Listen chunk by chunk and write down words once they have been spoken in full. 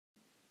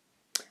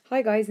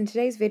Hi guys, in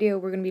today's video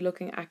we're going to be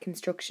looking at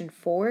construction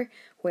 4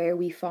 where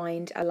we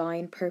find a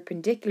line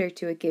perpendicular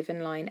to a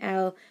given line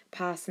L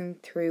passing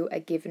through a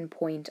given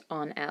point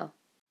on L.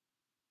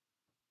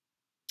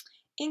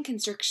 In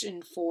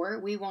construction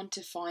 4 we want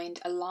to find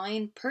a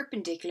line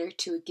perpendicular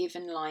to a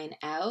given line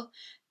L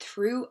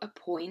through a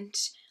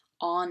point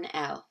on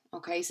L.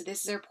 Okay, so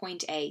this is our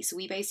point A. So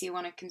we basically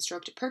want to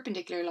construct a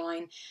perpendicular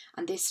line,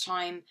 and this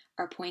time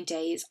our point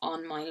A is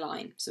on my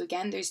line. So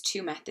again, there's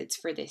two methods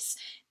for this.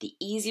 The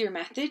easier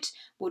method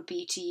would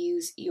be to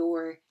use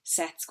your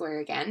set square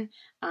again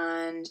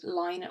and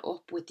line it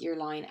up with your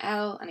line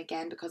L, and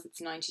again, because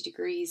it's 90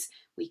 degrees,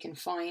 we can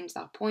find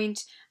that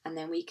point and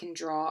then we can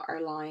draw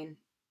our line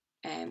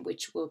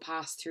which will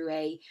pass through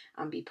A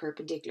and be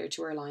perpendicular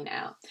to our line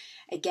L.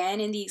 Again,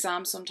 in the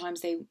exam,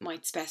 sometimes they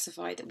might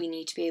specify that we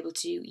need to be able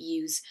to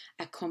use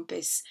a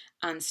compass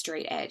and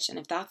straight edge. And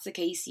if that's the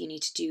case, you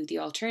need to do the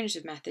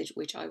alternative method,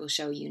 which I will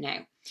show you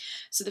now.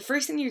 So the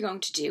first thing you're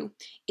going to do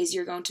is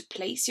you're going to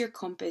place your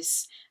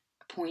compass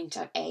point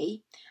at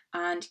A,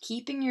 and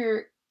keeping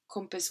your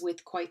compass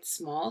width quite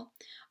small,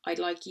 I'd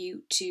like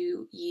you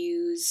to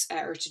use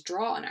or to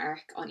draw an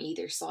arc on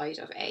either side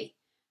of A.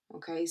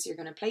 Okay, so you're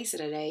going to place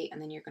it at A,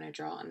 and then you're going to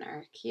draw an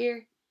arc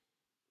here,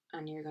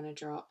 and you're going to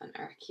draw an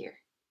arc here.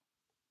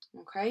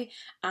 Okay,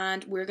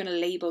 and we're going to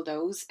label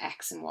those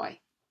X and Y.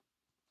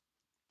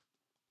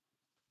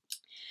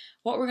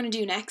 What we're going to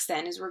do next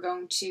then is we're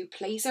going to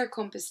place our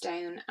compass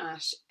down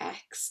at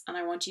X, and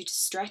I want you to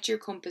stretch your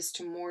compass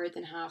to more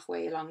than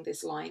halfway along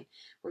this line.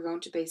 We're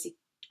going to basically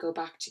go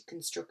back to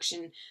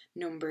construction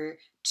number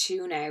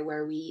 2 now,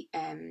 where we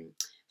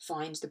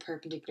find the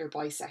perpendicular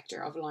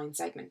bisector of a line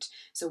segment.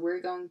 So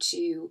we're going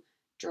to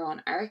draw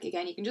an arc.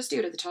 Again, you can just do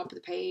it at the top of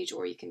the page,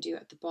 or you can do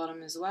it at the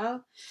bottom as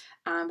well.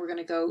 And we're going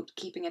to go,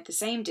 keeping it the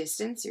same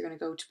distance, you're going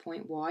to go to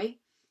point Y,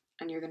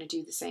 and you're going to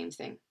do the same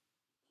thing.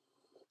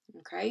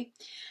 Okay,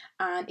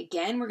 and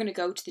again, we're going to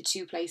go to the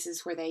two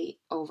places where they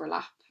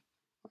overlap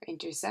or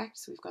intersect.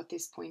 So we've got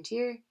this point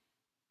here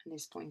and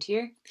this point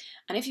here.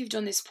 And if you've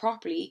done this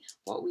properly,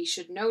 what we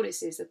should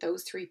notice is that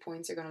those 3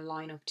 points are going to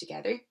line up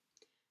together.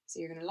 So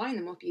you're going to line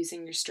them up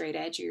using your straight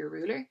edge or your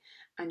ruler,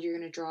 and you're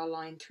going to draw a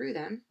line through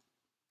them.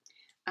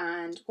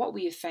 And what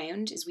we have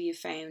found is we have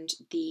found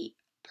the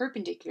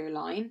perpendicular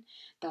line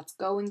that's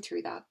going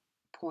through that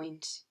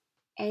point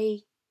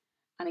A.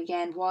 And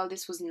again, while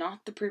this was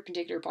not the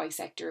perpendicular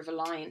bisector of a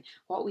line,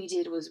 what we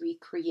did was we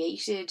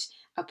created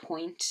a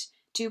point,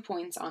 2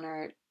 points on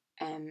our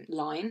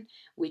line,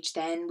 which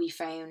then we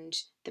found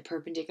the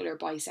perpendicular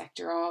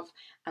bisector of,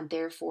 and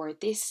therefore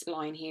this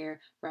line here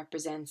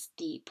represents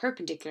the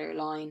perpendicular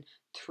line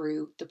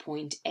through the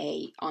point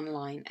A on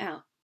line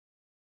L.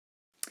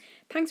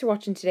 Thanks for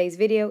watching today's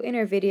video. In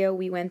our video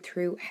we went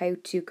through how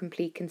to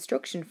complete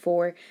construction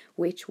 4,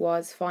 which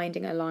was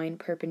finding a line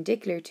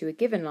perpendicular to a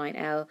given line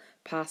L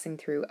passing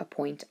through a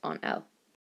point on L.